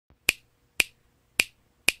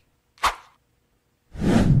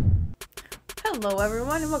Hello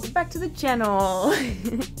everyone and welcome back to the channel.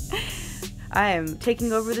 I am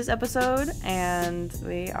taking over this episode and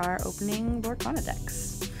we are opening Lorcana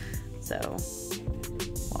decks. So,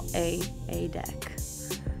 well, a deck.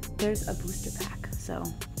 There's a booster pack, so.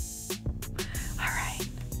 Alright.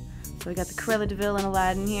 So we got the Cruella de Vil and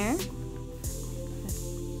Aladdin here.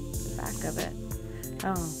 The back of it.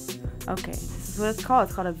 Oh, okay. This is what it's called.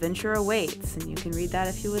 It's called Adventure Awaits, and you can read that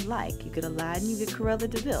if you would like. You get Aladdin, you get Cruella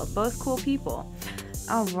de Vil. Both cool people.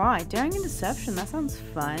 Alright, Daring and Deception. That sounds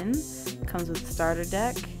fun. Comes with a starter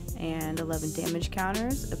deck and 11 damage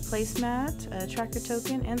counters, a placemat, a tracker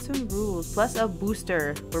token, and some rules. Plus a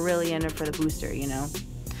booster. We're really in it for the booster, you know.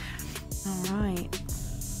 Alright.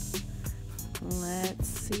 Let's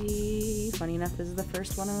see. Funny enough, this is the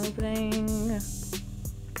first one I'm opening.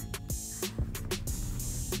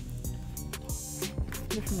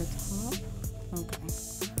 From the top? Okay.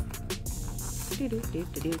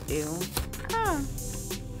 Do. Huh.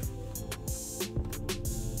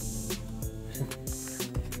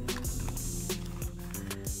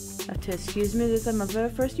 Have to excuse me, this is my very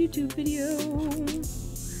first YouTube video.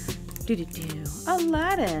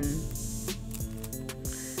 Aladdin.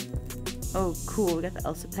 Oh, cool. We got the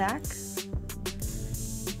Elsa pack.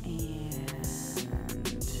 And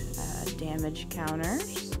damage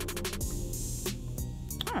counters.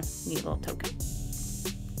 Oh, neat little token.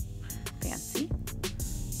 Fancy.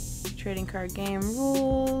 Trading card game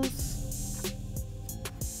rules.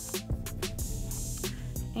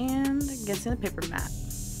 And I'm guessing a paper mat.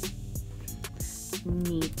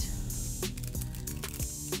 Neat.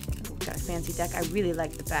 Got a fancy deck. I really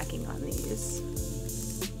like the backing on these.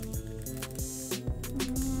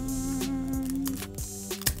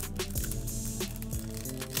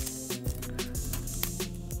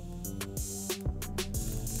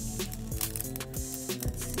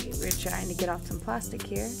 We're trying to get off some plastic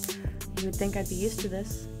here. You would think I'd be used to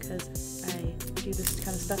this because I do this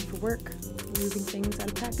kind of stuff for work, moving things out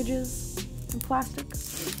of packages and plastic.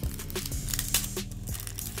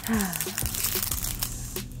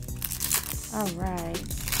 Alright.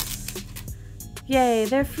 Yay,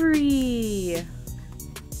 they're free!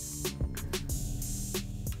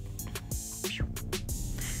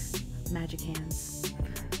 Magic hands.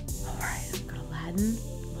 Alright, I've got Aladdin.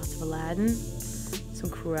 Lots of Aladdin. Some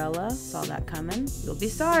Cruella, saw that coming. You'll be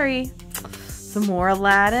sorry. Some more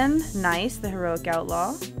Aladdin. Nice, the heroic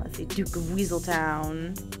outlaw. Let's see, Duke of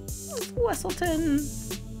Weaseltown. Wesselton.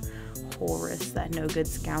 Horace, that no good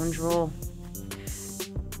scoundrel.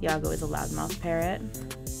 Iago is a loudmouth parrot.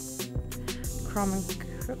 Crom and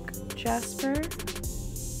Crook Jasper.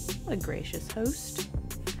 What a gracious host.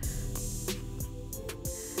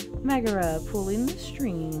 Megara pulling the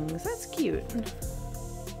strings. That's cute.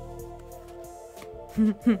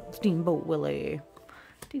 Steamboat Willie.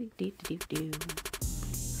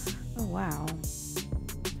 Oh wow.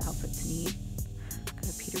 The outfit's neat. Got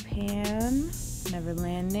a Peter Pan. Never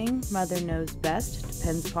Landing. Mother Knows Best.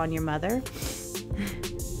 Depends upon your mother.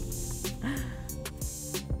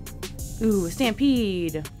 Ooh, a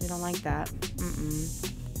Stampede. We don't like that.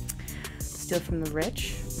 Steal from the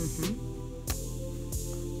Rich.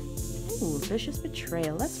 Ooh, Vicious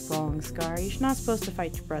Betrayal. That's wrong, Scar. You're not supposed to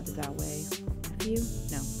fight your brother that way. You?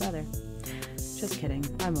 No, brother. Just kidding.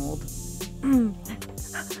 I'm old.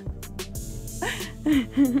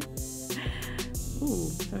 Ooh,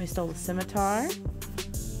 somebody stole a scimitar.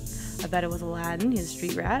 I bet it was Aladdin. He's a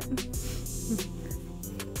street rat.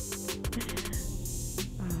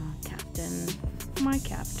 Oh, Captain. My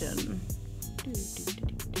Captain.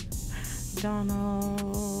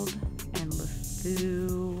 Donald and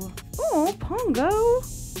LeFou. Oh, Pongo.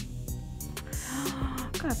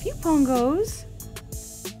 Got a few Pongos.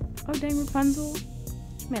 Oh, dang, Rapunzel.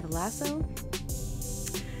 She made a lasso.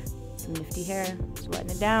 Some nifty hair. Just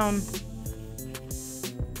letting it down.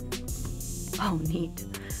 Oh, neat.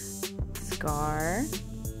 Scar.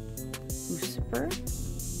 Usurper.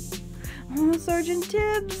 Oh, Sergeant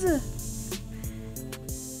Tibbs.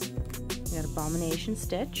 We got Abomination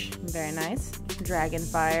Stitch. Very nice.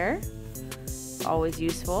 Dragonfire. Always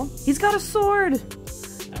useful. He's got a sword!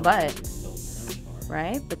 But...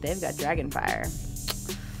 right? But they've got Dragonfire.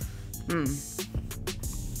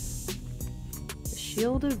 The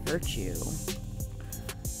Shield of Virtue.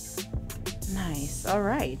 Nice.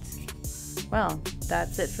 Alright. Well,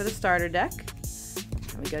 that's it for the starter deck.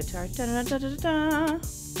 And we go to our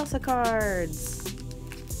Elsa cards.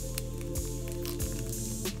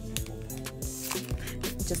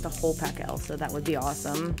 Just a whole pack of Elsa. That would be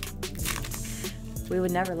awesome. We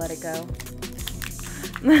would never let it go.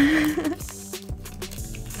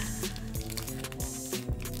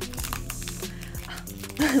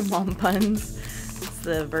 Mom puns.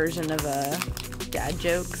 the version of dad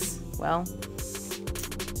jokes. Well,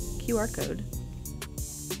 QR code.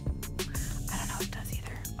 I don't know what it does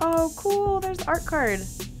either. Oh, cool. There's the art card.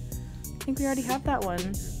 I think we already have that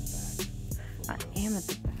one. I am at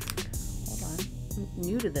the back. Hold on. I'm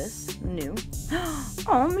new to this. New.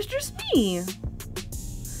 Oh, Mr. Smee.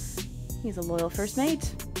 He's a loyal first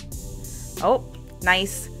mate. Oh,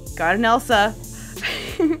 nice. Got an Elsa.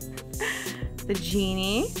 The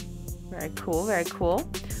genie. Very cool, very cool.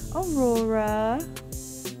 Aurora.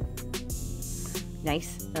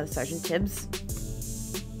 Nice. Another Sergeant Tibbs.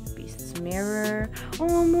 Beast's Mirror.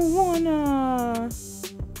 Oh, Moana.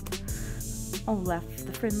 Olaf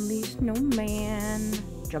the Friendly Snowman.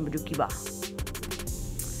 Jumbadukiba.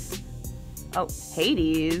 Oh,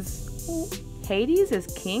 Hades. Oh, Hades is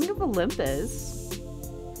King of Olympus.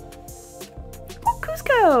 Oh,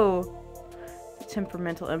 Cusco. The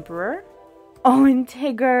Temperamental Emperor. Oh, and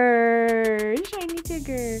Tigger. Shiny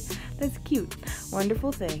Tigger. That's cute.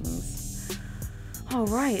 Wonderful things. All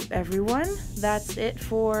right, everyone. That's it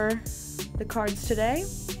for the cards today.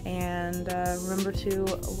 And remember to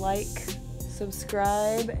like,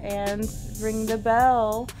 subscribe, and ring the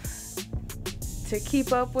bell to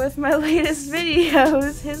keep up with my latest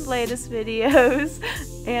videos, his latest videos.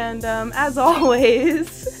 And as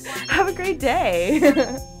always, have a great day.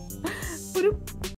 Boop.